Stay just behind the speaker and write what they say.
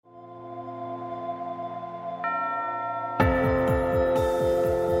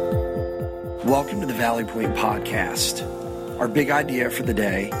Welcome to the Valley Point Podcast. Our big idea for the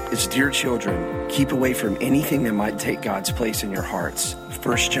day is, dear children, keep away from anything that might take God's place in your hearts.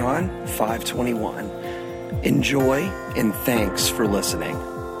 1 John 5:21. Enjoy and thanks for listening.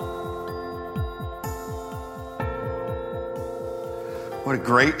 What a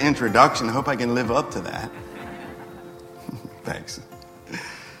great introduction. I hope I can live up to that. Thanks.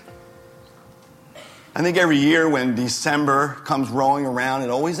 I think every year when December comes rolling around, it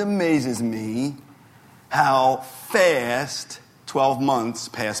always amazes me how fast 12 months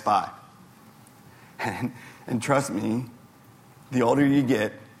pass by. And trust me, the older you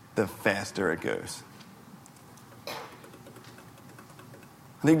get, the faster it goes. I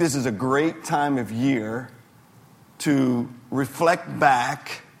think this is a great time of year to reflect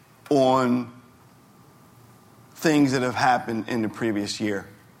back on things that have happened in the previous year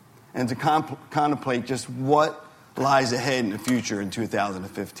and to contemplate just what lies ahead in the future in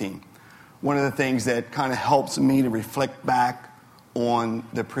 2015. One of the things that kind of helps me to reflect back on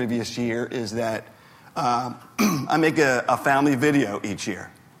the previous year is that I make a family video each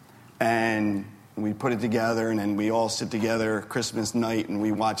year. And we put it together, and then we all sit together Christmas night and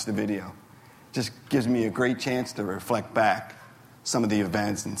we watch the video. Just gives me a great chance to reflect back some of the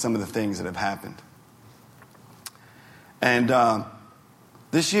events and some of the things that have happened. And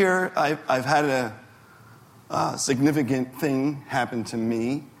this year, I've had a significant thing happen to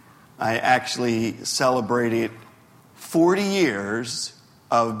me. I actually celebrated 40 years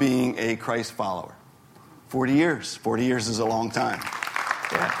of being a Christ follower. 40 years. 40 years is a long time.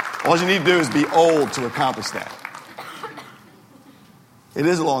 Yeah. All you need to do is be old to accomplish that. It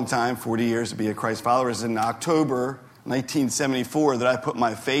is a long time, 40 years to be a Christ follower. It's in October 1974 that I put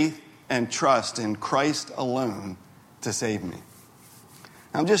my faith and trust in Christ alone to save me.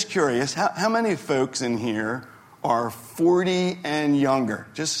 I'm just curious, how many folks in here are 40 and younger?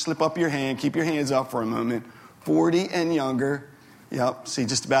 Just slip up your hand, keep your hands up for a moment. 40 and younger. Yep, see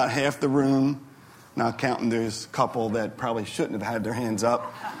just about half the room, not counting those couple that probably shouldn't have had their hands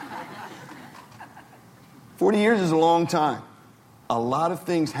up. 40 years is a long time. A lot of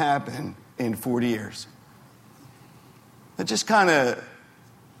things happen in 40 years. It just kind of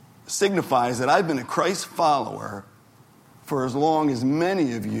signifies that I've been a Christ follower for as long as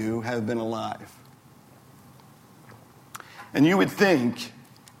many of you have been alive. And you would think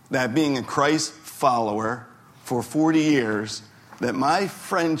that being a Christ follower for 40 years, that my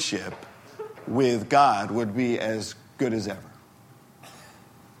friendship with God would be as good as ever.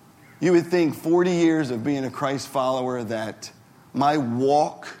 You would think 40 years of being a Christ follower that my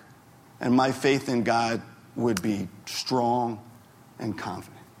walk and my faith in God would be strong and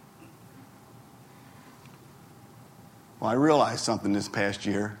confident. Well, I realized something this past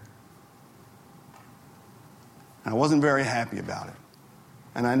year, and I wasn't very happy about it.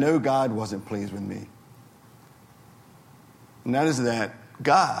 And I know God wasn't pleased with me. And that is that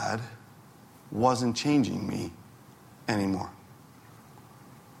God wasn't changing me anymore.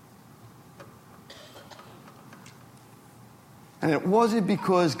 And it wasn't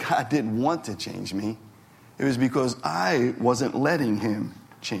because God didn't want to change me. It was because I wasn't letting him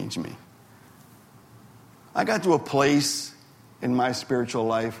change me. I got to a place in my spiritual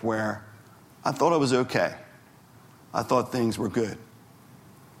life where I thought I was okay. I thought things were good.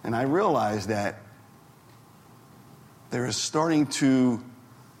 And I realized that there is starting to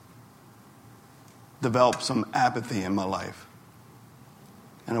develop some apathy in my life.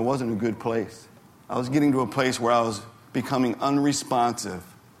 And it wasn't a good place. I was getting to a place where I was becoming unresponsive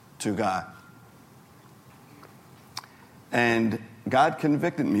to God. And God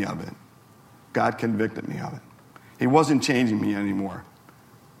convicted me of it. God convicted me of it. He wasn't changing me anymore.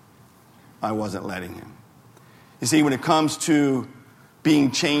 I wasn't letting him. You see, when it comes to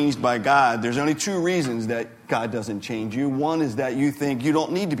being changed by God, there's only two reasons that God doesn't change you. One is that you think you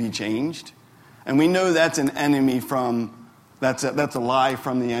don't need to be changed. And we know that's an enemy that's a lie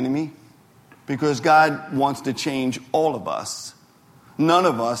from the enemy. Because God wants to change all of us. None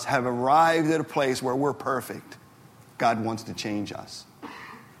of us have arrived at a place where we're perfect. God wants to change us.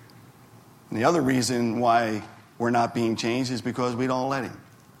 And the other reason why we're not being changed is because we don't let him.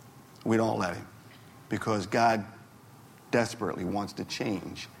 We don't let him. Because God desperately wants to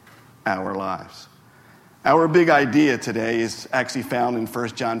change our lives. Our big idea today is actually found in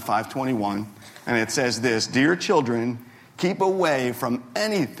 1 John 5:21. And it says this: Dear children, keep away from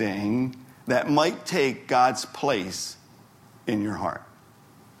anything that might take God's place in your heart.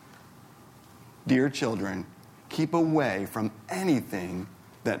 Dear children, keep away from anything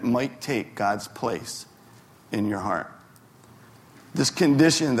that might take God's place in your heart. This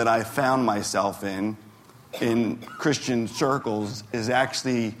condition that I found myself in Christian circles is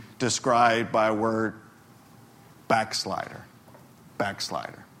actually described by a word, backslider.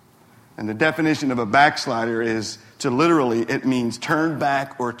 Backslider. And the definition of a backslider is it means turn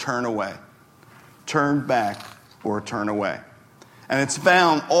back or turn away. Turn back or turn away. And it's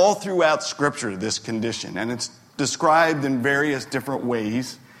found all throughout Scripture, this condition. And it's described in various different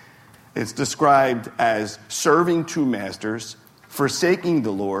ways. It's described as serving two masters, forsaking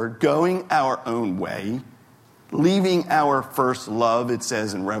the Lord, going our own way, leaving our first love, it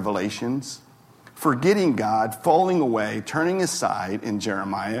says in Revelations, forgetting God, falling away, turning aside in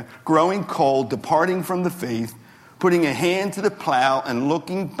Jeremiah, growing cold, departing from the faith, putting a hand to the plow and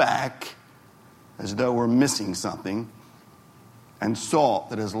looking back as though we're missing something, and salt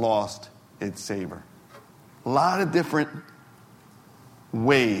that has lost its savor. A lot of different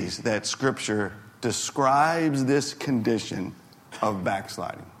ways that Scripture describes this condition of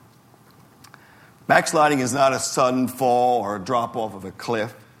backsliding. Backsliding is not a sudden fall or a drop off of a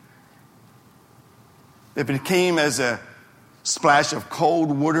cliff. If it came as a splash of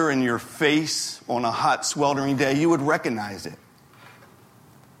cold water in your face on a hot, sweltering day, you would recognize it.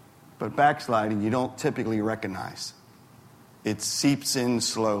 But backsliding, you don't typically recognize. It seeps in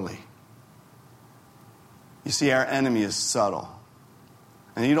slowly. You see, our enemy is subtle.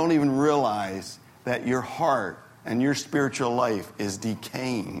 And you don't even realize that your heart and your spiritual life is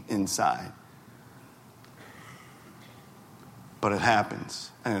decaying inside. But it happens,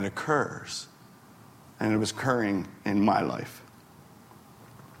 and it occurs. And it was occurring in my life.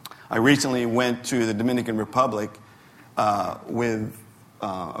 I recently went to the Dominican Republic with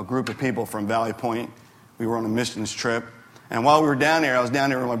a group of people from Valley Point. We were on a missions trip. And while we were down there, I was down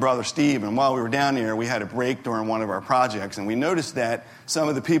there with my brother Steve, and while we were down there, we had a break during one of our projects, and we noticed that some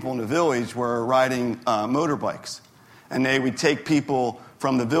of the people in the village were riding motorbikes. And they would take people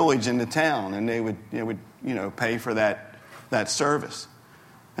from the village into town, and they would pay for that service.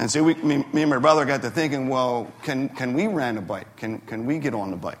 And so me and my brother got to thinking, well, can we rent a bike? Can we get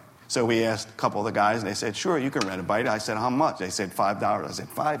on the bike? So we asked a couple of the guys, and they said, sure, you can rent a bike. I said, how much? They said, $5. I said,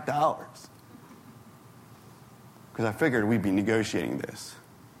 $5? Because I figured we'd be negotiating this.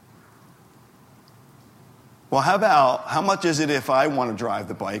 Well, how much is it if I want to drive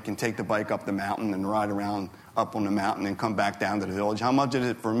the bike and take the bike up the mountain and ride around up on the mountain and come back down to the village? How much is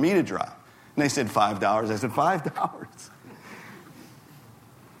it for me to drive? And they said $5. I said, $5?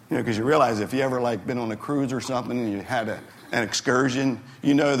 Because you realize if you ever been on a cruise or something and you had an excursion,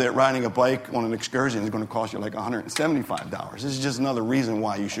 you know that riding a bike on an excursion is going to cost you $175. This is just another reason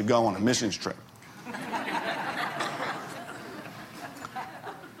why you should go on a missions trip.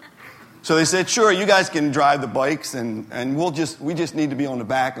 So they said, sure, you guys can drive the bikes, and we just need to be on the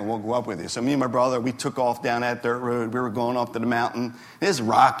back, and we'll go up with you. So me and my brother, we took off down that dirt road. We were going up to the mountain. It's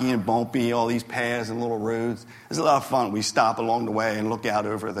rocky and bumpy, all these paths and little roads. It's a lot of fun. We stop along the way and look out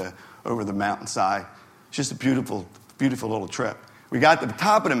over the mountainside. It's just a beautiful, beautiful little trip. We got to the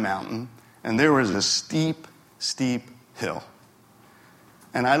top of the mountain, and there was a steep, steep hill.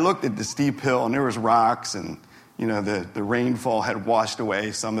 And I looked at the steep hill, and there was rocks, and the rainfall had washed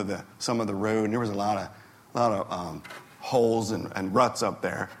away some of the road, and there was a lot of holes and ruts up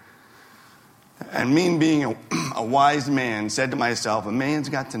there. And me, being a wise man, said to myself, a man's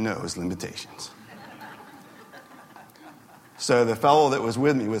got to know his limitations. So the fellow that was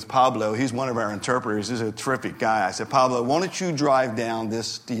with me was Pablo. He's one of our interpreters. He's a terrific guy. I said, Pablo, why don't you drive down this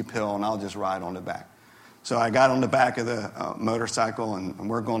steep hill, and I'll just ride on the back. So I got on the back of the motorcycle, and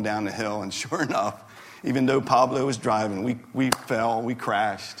we're going down the hill, and sure enough, even though Pablo was driving, we fell, we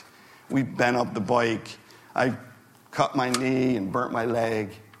crashed, we bent up the bike. I cut my knee and burnt my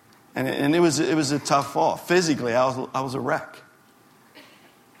leg, and it was a tough fall. Physically, I was a wreck.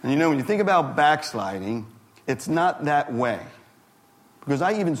 And when you think about backsliding, it's not that way, because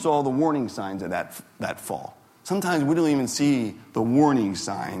I even saw the warning signs of that fall. Sometimes we don't even see the warning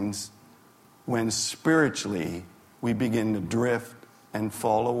signs when spiritually we begin to drift and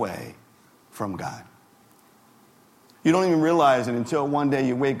fall away from God. You don't even realize it until one day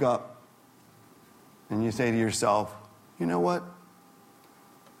you wake up and you say to yourself, you know what?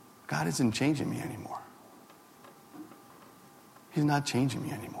 God isn't changing me anymore. He's not changing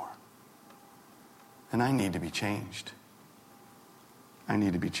me anymore. And I need to be changed. I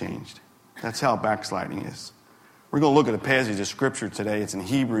need to be changed. That's how backsliding is. We're going to look at a passage of Scripture today. It's in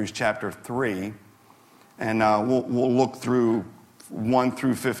Hebrews chapter 3. And we'll look through 1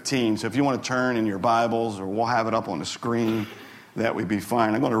 through 15. So if you want to turn in your Bibles, or we'll have it up on the screen, that would be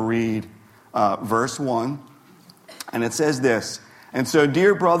fine. I'm going to read verse 1. And it says this: and so,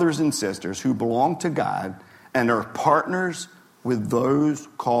 dear brothers and sisters who belong to God and are partners with those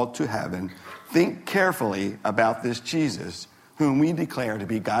called to heaven, think carefully about this Jesus, whom we declare to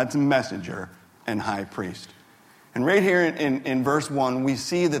be God's messenger and high priest. And right here in verse 1, we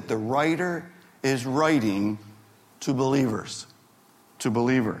see that the writer is writing to believers. To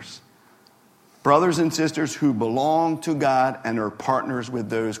believers. Brothers and sisters who belong to God and are partners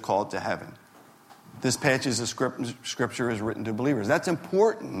with those called to heaven. This passage of Scripture is written to believers. That's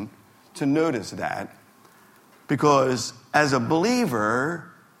important to notice that, because as a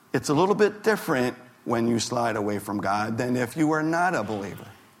believer, it's a little bit different when you slide away from God than if you are not a believer.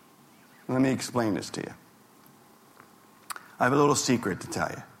 Let me explain this to you. I have a little secret to tell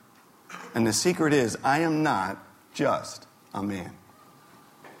you. And the secret is, I am not just a man.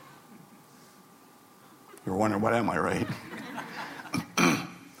 You're wondering, what am I, right?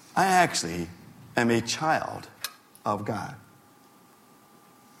 I actually am a child of God.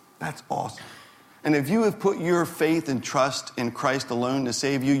 That's awesome. And if you have put your faith and trust in Christ alone to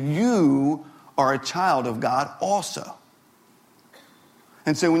save you, you are a child of God also.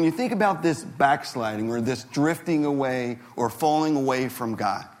 And so when you think about this backsliding or this drifting away or falling away from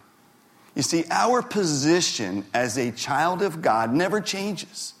God, you see, our position as a child of God never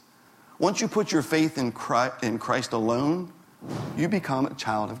changes. Once you put your faith in Christ alone, you become a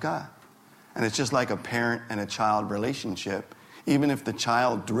child of God. And it's just like a parent and a child relationship. Even if the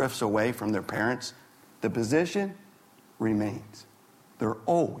child drifts away from their parents, the position remains. They're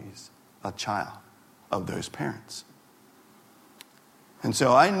always a child of those parents. And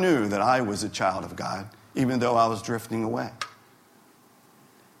so I knew that I was a child of God, even though I was drifting away.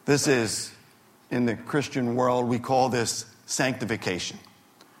 This is, in the Christian world, we call this sanctification.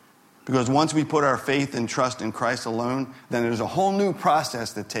 Because once we put our faith and trust in Christ alone, then there's a whole new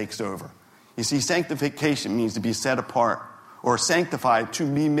process that takes over. You see, sanctification means to be set apart or sanctified, to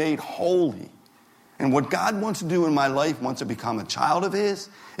be made holy. And what God wants to do in my life once I become a child of His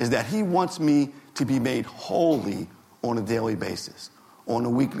is that He wants me to be made holy on a daily basis, on a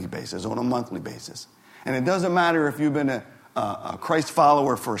weekly basis, on a monthly basis. And it doesn't matter if you've been a Christ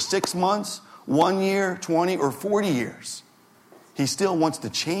follower for 6 months, 1 year, 20, or 40 years. He still wants to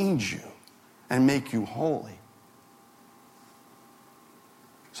change you and make you holy.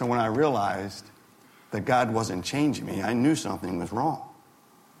 So when I realized that God wasn't changing me, I knew something was wrong.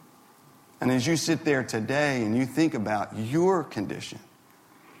 And as you sit there today and you think about your condition,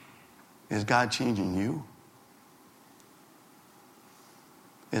 is God changing you?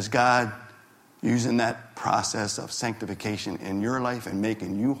 Is God using that process of sanctification in your life and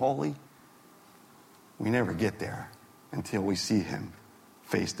making you holy? We never get there until we see Him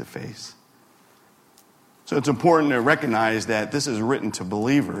face to face. So it's important to recognize that this is written to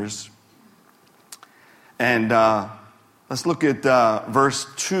believers. And let's look at verse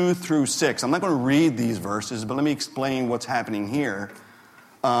 2 through 6. I'm not going to read these verses, but let me explain what's happening here.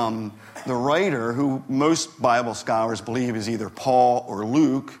 The writer, who most Bible scholars believe is either Paul or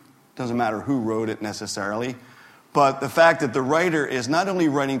Luke, doesn't matter who wrote it necessarily, but the fact that the writer is not only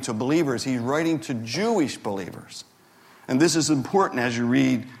writing to believers, he's writing to Jewish believers. And this is important as you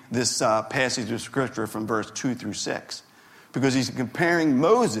read this passage of Scripture from verse 2 through 6, because he's comparing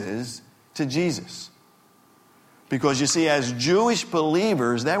Moses to Jesus. Because you see, as Jewish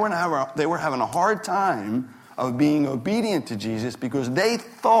believers, they were having a hard time of being obedient to Jesus, because they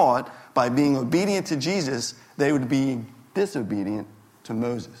thought by being obedient to Jesus, they would be disobedient to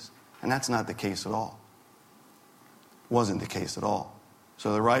Moses. And that's not the case at all. Wasn't the case at all.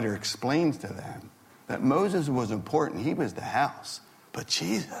 So the writer explains to them that Moses was important. He was the house. But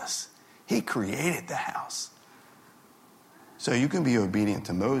Jesus, He created the house. So you can be obedient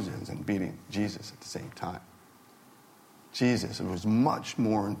to Moses and obedient to Jesus at the same time. Jesus was much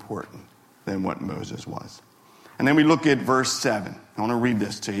more important than what Moses was. And then we look at verse 7. I want to read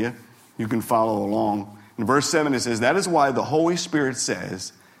this to you. You can follow along. In verse 7 it says, "That is why the Holy Spirit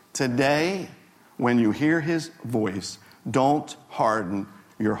says, today when you hear His voice, don't harden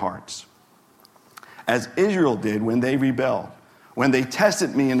your hearts. As Israel did when they rebelled, when they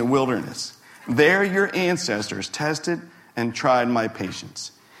tested me in the wilderness. There your ancestors tested and tried my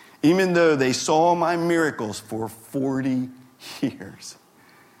patience, even though they saw my miracles for 40 years.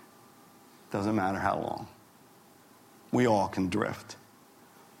 Doesn't matter how long. We all can drift.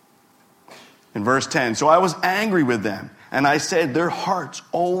 In verse 10, "So I was angry with them, and I said, their hearts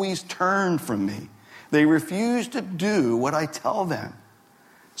always turn from me. They refuse to do what I tell them.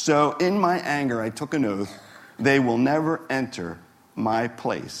 So in my anger I took an oath, they will never enter my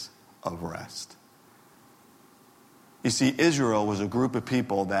place of rest." You see, Israel was a group of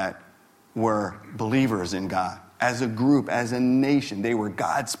people that were believers in God. As a group, as a nation, they were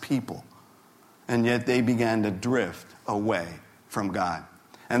God's people. And yet they began to drift away from God.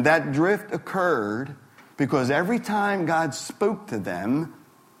 And that drift occurred Because every time God spoke to them,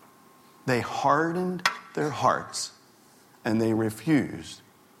 they hardened their hearts and they refused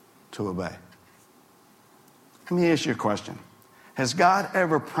to obey. Let me ask you a question. Has God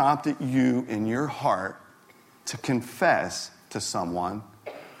ever prompted you in your heart to confess to someone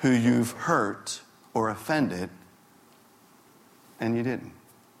who you've hurt or offended and you didn't?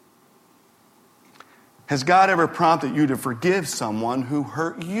 Has God ever prompted you to forgive someone who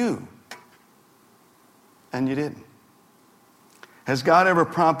hurt you and you didn't? Has God ever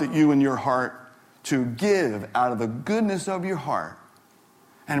prompted you in your heart to give out of the goodness of your heart,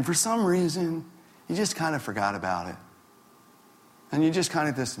 and for some reason you just kind of forgot about it and you just kind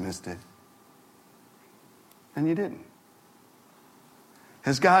of dismissed it and you didn't?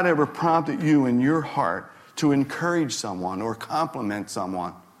 Has God ever prompted you in your heart to encourage someone or compliment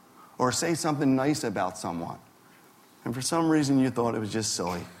someone or say something nice about someone, and for some reason you thought it was just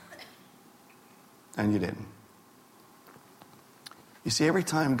silly and you didn't? You see, every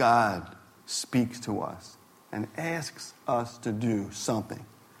time God speaks to us and asks us to do something,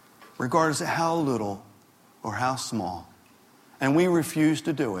 regardless of how little or how small, and we refuse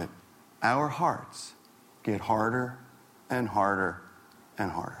to do it, our hearts get harder and harder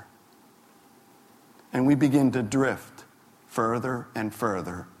and harder. And we begin to drift further and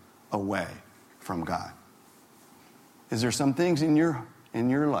further away from God. Is there some things in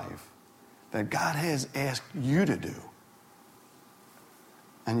your life that God has asked you to do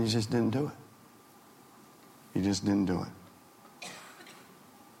and you just didn't do it? You just didn't do it.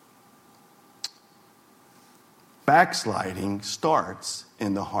 Backsliding starts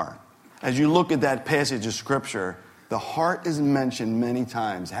in the heart. As you look at that passage of Scripture, the heart is mentioned many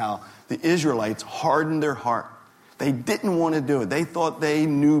times, how the Israelites hardened their heart. They didn't want to do it. They thought they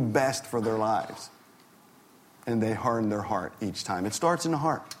knew best for their lives. And they hardened their heart each time. It starts in the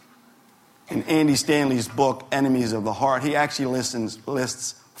heart. In Andy Stanley's book, Enemies of the Heart, he actually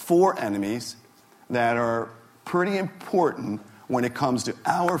lists 4 enemies that are pretty important when it comes to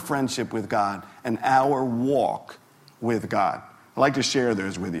our friendship with God and our walk with God. I'd like to share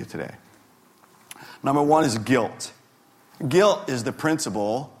those with you today. Number 1 is guilt. Guilt is the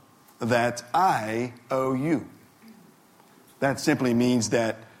principle that I owe you. That simply means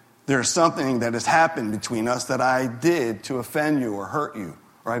that there's something that has happened between us that I did to offend you or hurt you,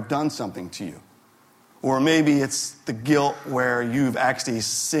 or I've done something to you. Or maybe it's the guilt where you've actually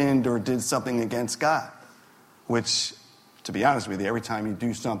sinned or did something against God, which, to be honest with you, every time you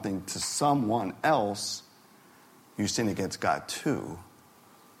do something to someone else, you sin against God too.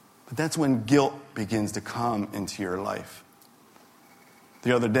 But that's when guilt begins to come into your life.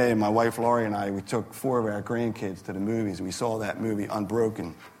 The other day, my wife Laurie and I, we took 4 of our grandkids to the movies. We saw that movie,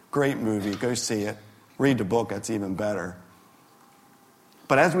 Unbroken. Great movie. Go see it. Read the book. That's even better.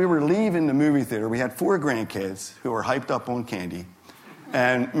 But as we were leaving the movie theater, we had 4 grandkids who were hyped up on candy.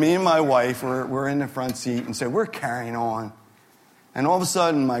 And me and my wife were in the front seat, and so we're carrying on. And all of a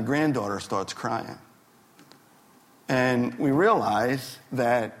sudden, my granddaughter starts crying. And we realized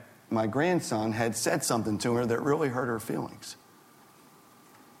that my grandson had said something to her that really hurt her feelings.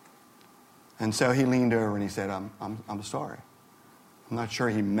 And so he leaned over and he said, I'm sorry. I'm not sure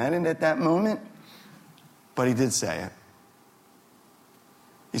he meant it at that moment, but he did say it.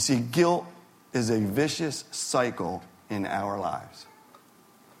 You see, guilt is a vicious cycle in our lives.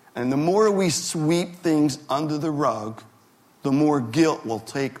 And the more we sweep things under the rug, the more guilt will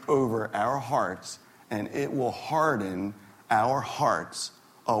take over our hearts, and it will harden our hearts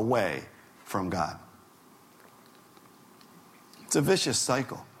away from God. It's a vicious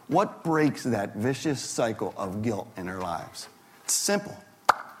cycle. What breaks that vicious cycle of guilt in our lives? It's simple.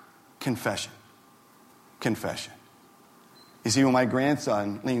 Confession. Confession. You see, when my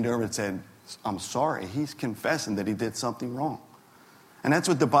grandson leaned over and said, I'm sorry, he's confessing that he did something wrong. And that's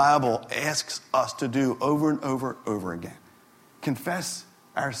what the Bible asks us to do over and over and over again. Confess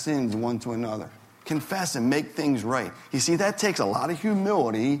our sins one to another. Confess and make things right. You see, that takes a lot of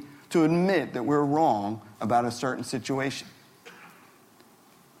humility to admit that we're wrong about a certain situation.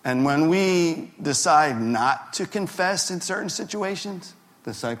 And when we decide not to confess in certain situations,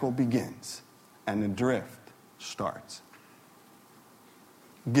 the cycle begins and the drift starts.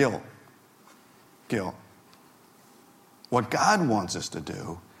 Guilt. Guilt. What God wants us to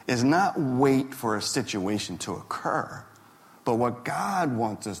do is not wait for a situation to occur, but what God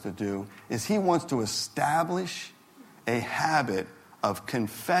wants us to do is He wants to establish a habit of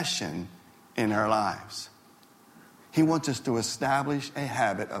confession in our lives. He wants us to establish a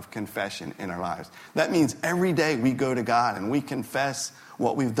habit of confession in our lives. That means every day we go to God and we confess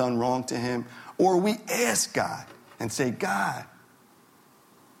what we've done wrong to Him, or we ask God and say, God,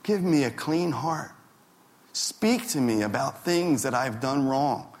 give me a clean heart. Speak to me about things that I've done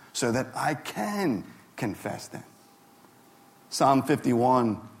wrong so that I can confess them. Psalm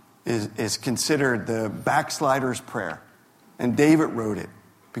 51 is considered the backslider's prayer. And David wrote it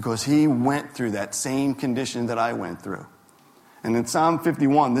because he went through that same condition that I went through. And in Psalm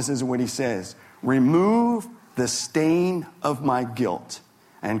 51, this is what he says: remove the stain of my guilt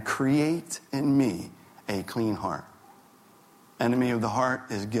and create in me a clean heart. Enemy of the heart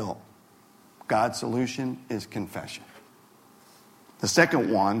is guilt. God's solution is confession. The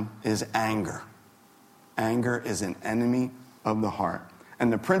second one is anger. Anger is an enemy of the heart.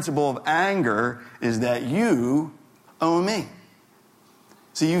 And the principle of anger is that you owe me.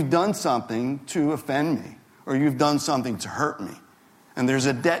 See, you've done something to offend me, or you've done something to hurt me, and there's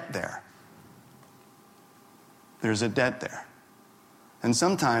a debt there. There's a debt there. And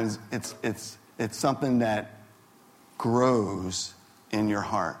sometimes it's something that grows in your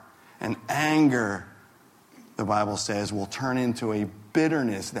heart. And anger, the Bible says, will turn into a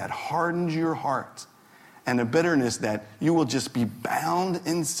bitterness that hardens your heart. And a bitterness that you will just be bound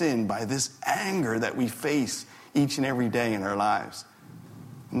in sin by this anger that we face each and every day in our lives.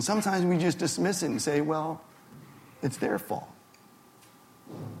 And sometimes we just dismiss it and say, well, it's their fault.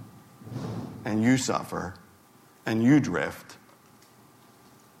 And you suffer, and you drift,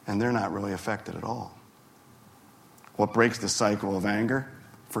 and they're not really affected at all. What breaks the cycle of anger?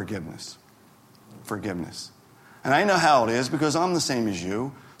 Forgiveness. Forgiveness. And I know how it is because I'm the same as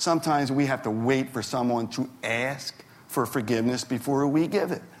you. Sometimes we have to wait for someone to ask for forgiveness before we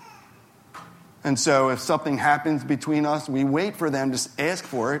give it. And so if something happens between us, we wait for them to ask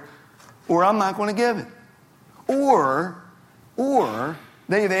for it, or I'm not going to give it. Or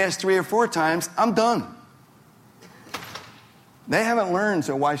they've asked 3 or 4 times, I'm done. They haven't learned,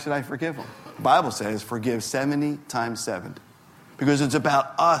 so why should I forgive them? The Bible says forgive 70 times 7. Because it's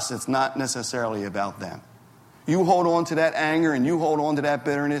about us, it's not necessarily about them. You hold on to that anger and you hold on to that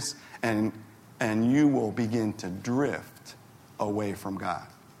bitterness, and you will begin to drift away from God.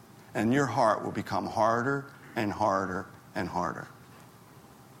 And your heart will become harder and harder and harder.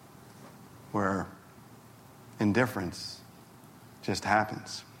 Where indifference just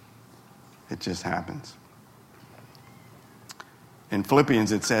happens. It just happens. In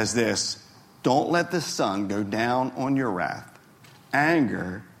Philippians it says this: don't let the sun go down on your wrath.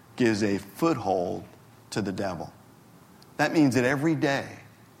 Anger gives a foothold to the devil. That means that every day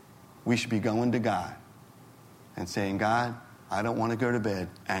we should be going to God and saying, God, I don't want to go to bed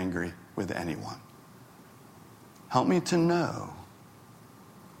angry with anyone. Help me to know.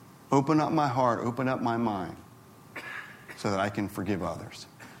 Open up my heart, open up my mind so that I can forgive others.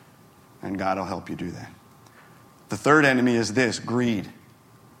 And God will help you do that. The third enemy is this: greed.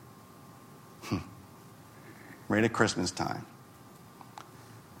 Right at Christmas time.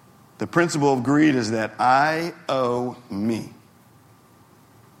 The principle of greed is that I owe me.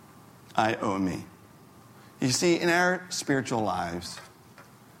 I owe me. You see, in our spiritual lives,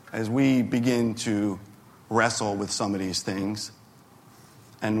 as we begin to wrestle with some of these things,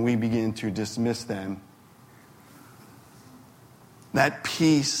 and we begin to dismiss them, that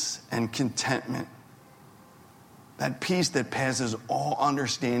peace and contentment, that peace that passes all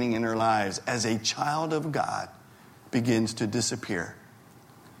understanding in our lives as a child of God begins to disappear.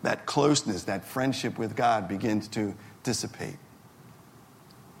 That closeness, that friendship with God begins to dissipate.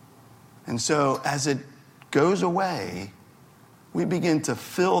 And so as it goes away, we begin to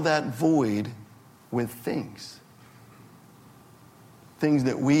fill that void with things. Things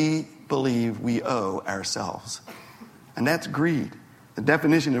that we believe we owe ourselves. And that's greed. The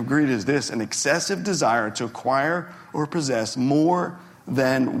definition of greed is this: an excessive desire to acquire or possess more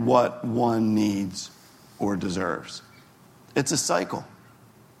than what one needs or deserves. It's a cycle.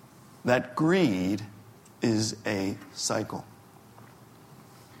 That greed is a cycle.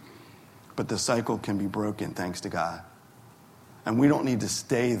 But the cycle can be broken thanks to God. And we don't need to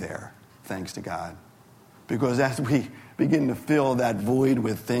stay there thanks to God. Because as we begin to fill that void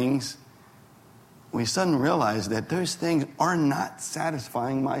with things, we suddenly realize that those things are not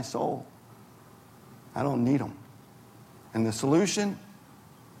satisfying my soul. I don't need them. And the solution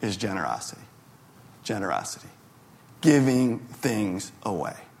is generosity. Generosity. Giving things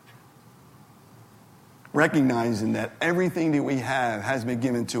away. Recognizing that everything that we have has been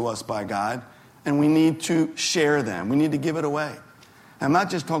given to us by God, and we need to share them. We need to give it away. I'm not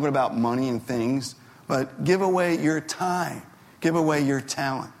just talking about money and things, but give away your time. Give away your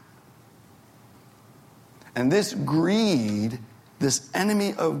talent. And this greed, this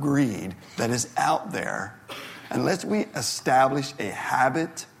enemy of greed that is out there, unless we establish a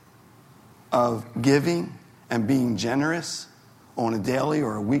habit of giving and being generous on a daily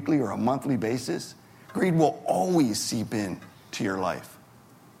or a weekly or a monthly basis, Greed will always seep in to your life.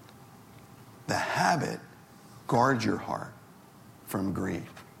 The habit guards your heart from greed.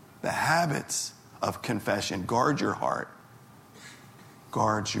 The habits of confession guard your heart.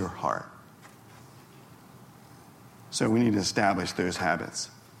 Guards your heart. So we need to establish those habits.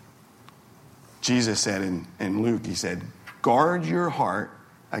 Jesus said in Luke, he said, guard your heart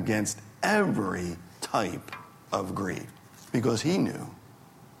against every type of greed. Because he knew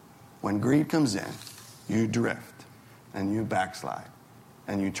when greed comes in, you drift and you backslide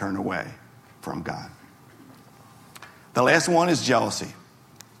and you turn away from God. The last one is jealousy.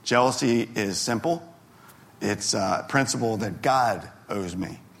 Jealousy is simple. It's a principle that God owes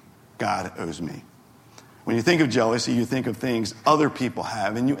me. God owes me. When you think of jealousy, you think of things other people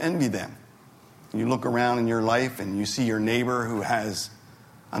have and you envy them. You look around in your life and you see your neighbor who has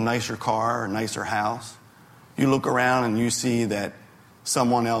a nicer car, a nicer house. You look around and you see that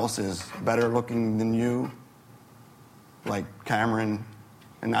someone else is better looking than you, like Cameron,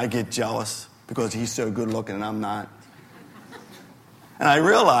 and I get jealous because he's so good looking and I'm not. And I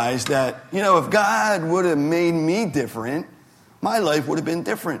realized that, if God would have made me different, my life would have been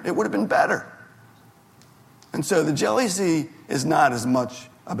different. It would have been better. And so the jealousy is not as much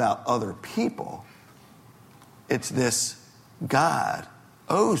about other people. It's this: God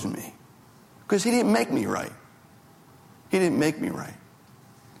owes me because he didn't make me right. He didn't make me right.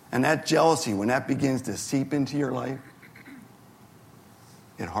 And that jealousy, when that begins to seep into your life,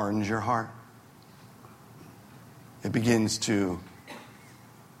 it hardens your heart. It begins to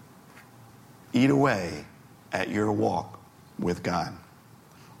eat away at your walk with God.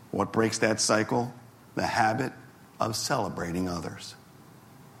 What breaks that cycle? The habit of celebrating others.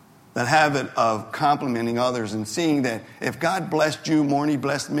 That habit of complimenting others and seeing that if God blessed you more than he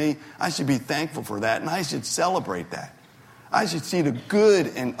blessed me, I should be thankful for that and I should celebrate that. I should see the good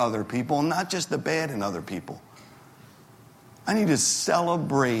in other people, not just the bad in other people. I need to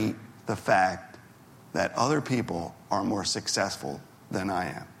celebrate the fact that other people are more successful than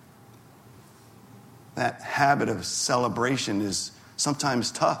I am. That habit of celebration is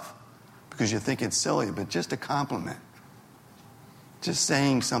sometimes tough because you think it's silly, but just a compliment. Just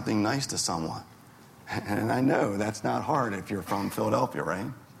saying something nice to someone. And I know that's not hard if you're from Philadelphia, right?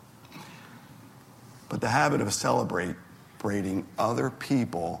 But the habit of celebrating other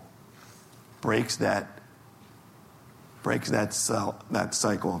people breaks that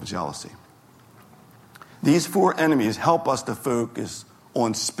cycle of jealousy. These four enemies help us to focus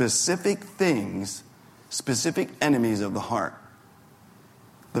on specific things, specific enemies of the heart.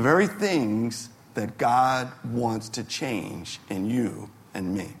 The very things that God wants to change in you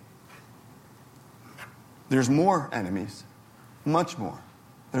and me. There's more enemies, much more.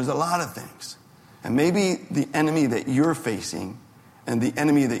 There's a lot of things. And maybe the enemy that you're facing and the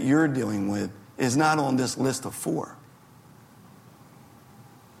enemy that you're dealing with is not on this list of four.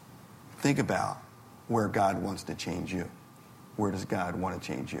 Think about where God wants to change you. Where does God want to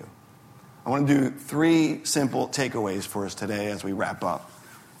change you? I want to do 3 simple takeaways for us today as we wrap up.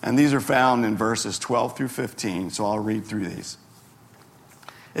 And these are found in verses 12 through 15, so I'll read through these.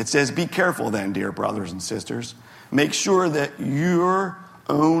 It says, be careful then, dear brothers and sisters. Make sure that your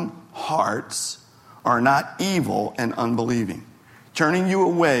own hearts are not evil and unbelieving, turning you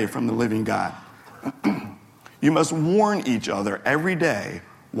away from the living God. You must warn each other every day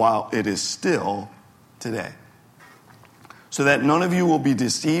while it is still today, so that none of you will be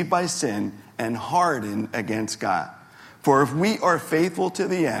deceived by sin and hardened against God. For if we are faithful to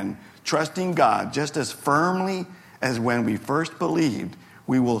the end, trusting God just as firmly as when we first believed,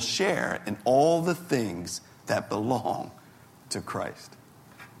 we will share in all the things that belong to Christ.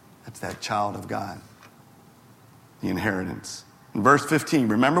 That's that child of God, the inheritance. In verse 15,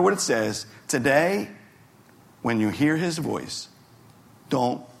 remember what it says. Today, when you hear his voice,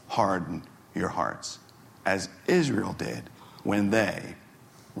 don't harden your hearts, as Israel did when they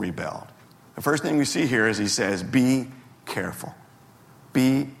rebelled. The first thing we see here is he says, be careful.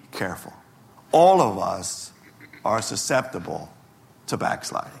 Be careful. All of us are susceptible to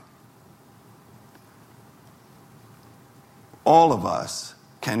backsliding. All of us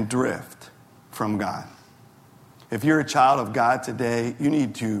can drift from God. If you're a child of God today, you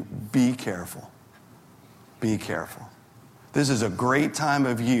need to be careful. Be careful. This is a great time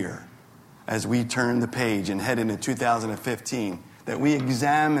of year as we turn the page and head into 2015 that we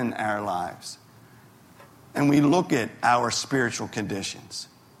examine our lives and we look at our spiritual conditions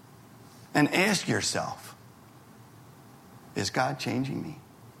and ask yourself, is God changing me?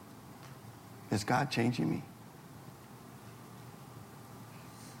 Is God changing me?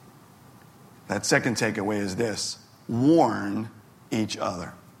 That second takeaway is this: warn each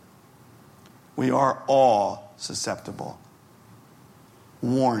other. We are all susceptible.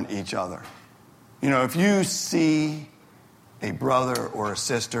 Warn each other. You know, if you see a brother or a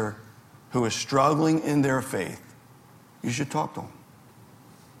sister who is struggling in their faith, you should talk to them.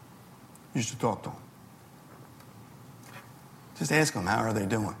 You should talk to them. Just ask them, how are they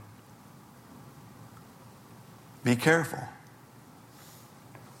doing? Be careful.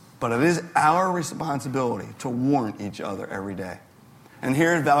 But it is our responsibility to warn each other every day. And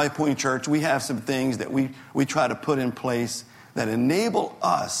here at Valley Point Church, we have some things that we try to put in place that enable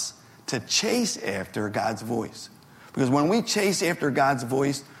us to chase after God's voice. Because when we chase after God's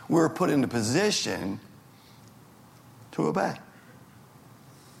voice, we're put in a position to obey.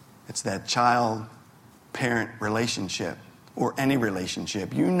 It's that child-parent relationship, or any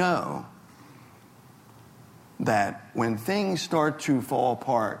relationship. You know that when things start to fall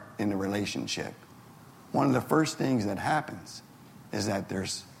apart in the relationship, one of the first things that happens is that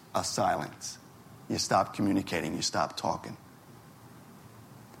there's a silence. You stop communicating, you stop talking.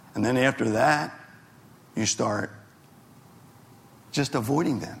 And then after that, you start just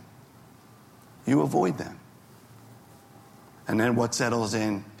avoiding them. You avoid them. And then what settles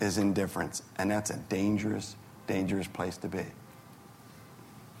in is indifference. And that's a dangerous, dangerous place to be.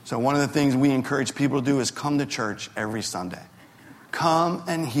 So one of the things we encourage people to do is come to church every Sunday. Come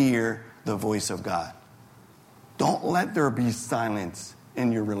and hear the voice of God. Don't let there be silence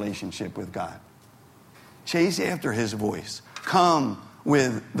in your relationship with God. Chase after his voice. Come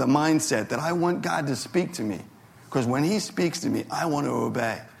with the mindset that I want God to speak to me. Because when he speaks to me, I want to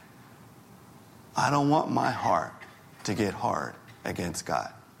obey. I don't want my heart to get hard against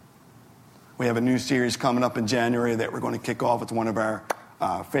God. We have a new series coming up in January that we're going to kick off. It's one of our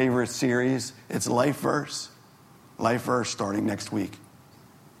favorite series. It's Life Verse. Life Verse starting next week.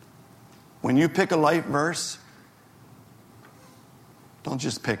 When you pick a life verse, don't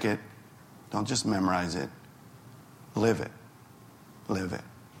just pick it. Don't just memorize it. Live it. Live it.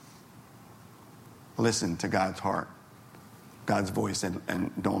 Listen to God's heart, God's voice,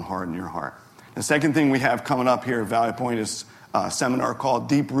 and don't harden your heart. The second thing we have coming up here at Valley Point is a seminar called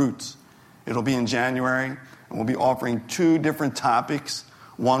Deep Roots. It'll be in January, and we'll be offering 2 different topics.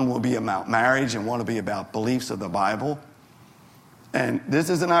 One will be about marriage, and one will be about beliefs of the Bible. And this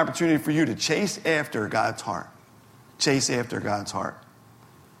is an opportunity for you to chase after God's heart. Chase after God's heart.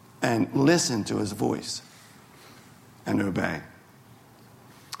 And listen to his voice and obey.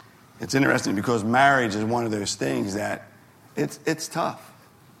 It's interesting because marriage is one of those things that it's tough.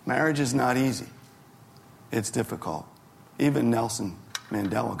 Marriage is not easy. It's difficult. Even Nelson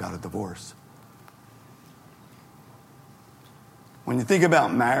Mandela got a divorce. When you think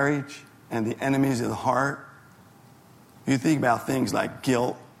about marriage and the enemies of the heart, you think about things like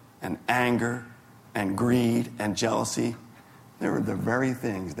guilt and anger and greed and jealousy. They're the very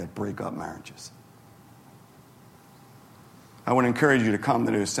things that break up marriages. I want to encourage you to come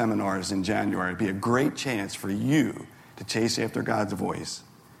to those seminars in January. It'd be a great chance for you to chase after God's voice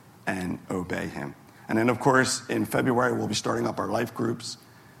and obey him. And then, of course, in February, we'll be starting up our life groups.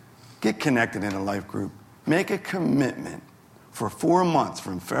 Get connected in a life group. Make a commitment for 4 months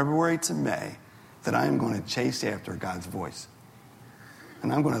from February to May that I am going to chase after God's voice.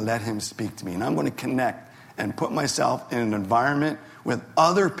 And I'm going to let him speak to me. And I'm going to connect and put myself in an environment with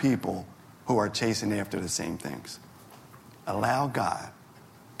other people who are chasing after the same things. Allow God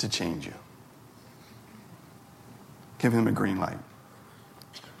to change you. Give him a green light.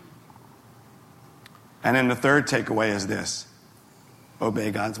 And then the third takeaway is this.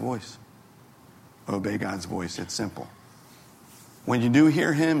 Obey God's voice. Obey God's voice. It's simple. When you do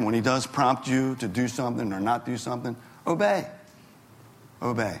hear him, when he does prompt you to do something or not do something, obey.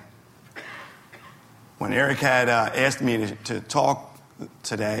 Obey. When Eric had asked me to talk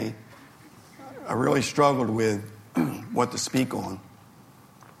today, I really struggled with what to speak on.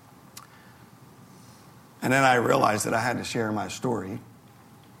 And then I realized that I had to share my story.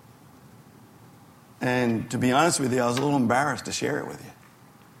 And to be honest with you, I was a little embarrassed to share it with you.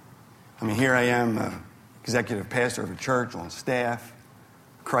 I mean, here I am, executive pastor of a church on staff,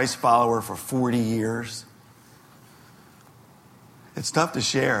 Christ follower for 40 years. It's tough to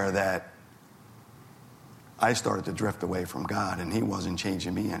share that I started to drift away from God and he wasn't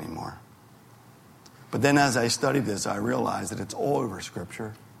changing me anymore. But then as I studied this, I realized that it's all over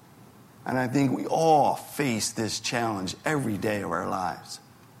Scripture. And I think we all face this challenge every day of our lives.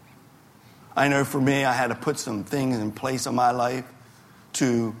 I know for me, I had to put some things in place in my life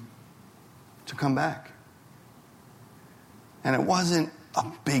to come back. And it wasn't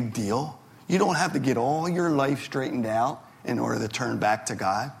a big deal. You don't have to get all your life straightened out in order to turn back to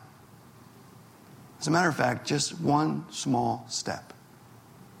God. As a matter of fact, just one small step.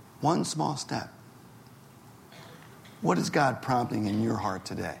 One small step. What is God prompting in your heart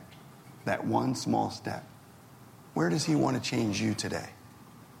today? That one small step. Where does he want to change you today?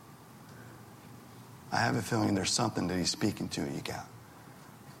 I have a feeling there's something that he's speaking to you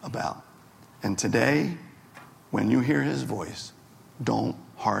about. And today, when you hear his voice, don't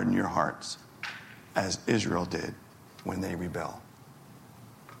harden your hearts as Israel did when they rebelled.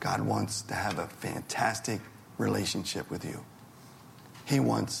 God wants to have a fantastic relationship with you. He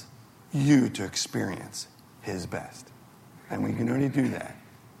wants you to experience his best. And we can only do that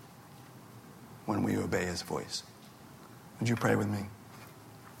when we obey his voice. Would you pray with me?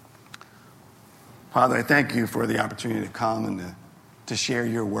 Father, I thank you for the opportunity to come and to share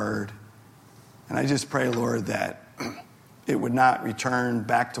your word. And I just pray, Lord, that it would not return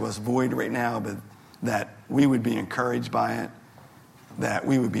back to us void right now, but that we would be encouraged by it, that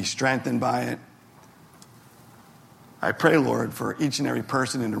we would be strengthened by it. I pray, Lord, for each and every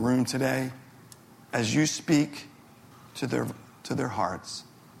person in the room today, as you speak to their hearts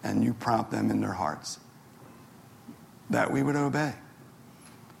and you prompt them in their hearts, that we would obey.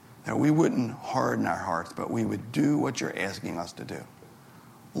 That we wouldn't harden our hearts, but we would do what you're asking us to do.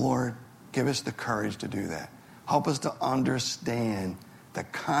 Lord, give us the courage to do that. Help us to understand the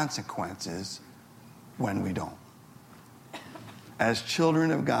consequences when we don't. As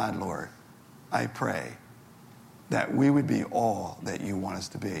children of God, Lord, I pray that we would be all that you want us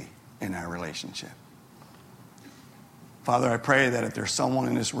to be in our relationship. Father, I pray that if there's someone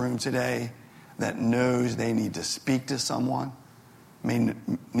in this room today that knows they need to speak to someone, may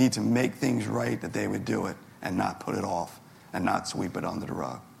need to make things right, that they would do it and not put it off and not sweep it under the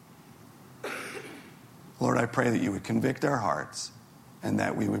rug. Lord, I pray that you would convict our hearts and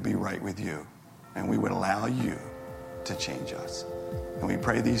that we would be right with you and we would allow you to change us. And we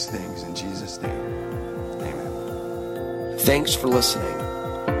pray these things in Jesus' name. Amen. Thanks for listening.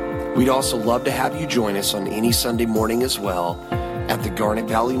 We'd also love to have you join us on any Sunday morning as well at the Garnet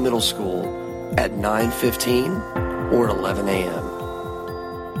Valley Middle School at 9:15 or 11 a.m.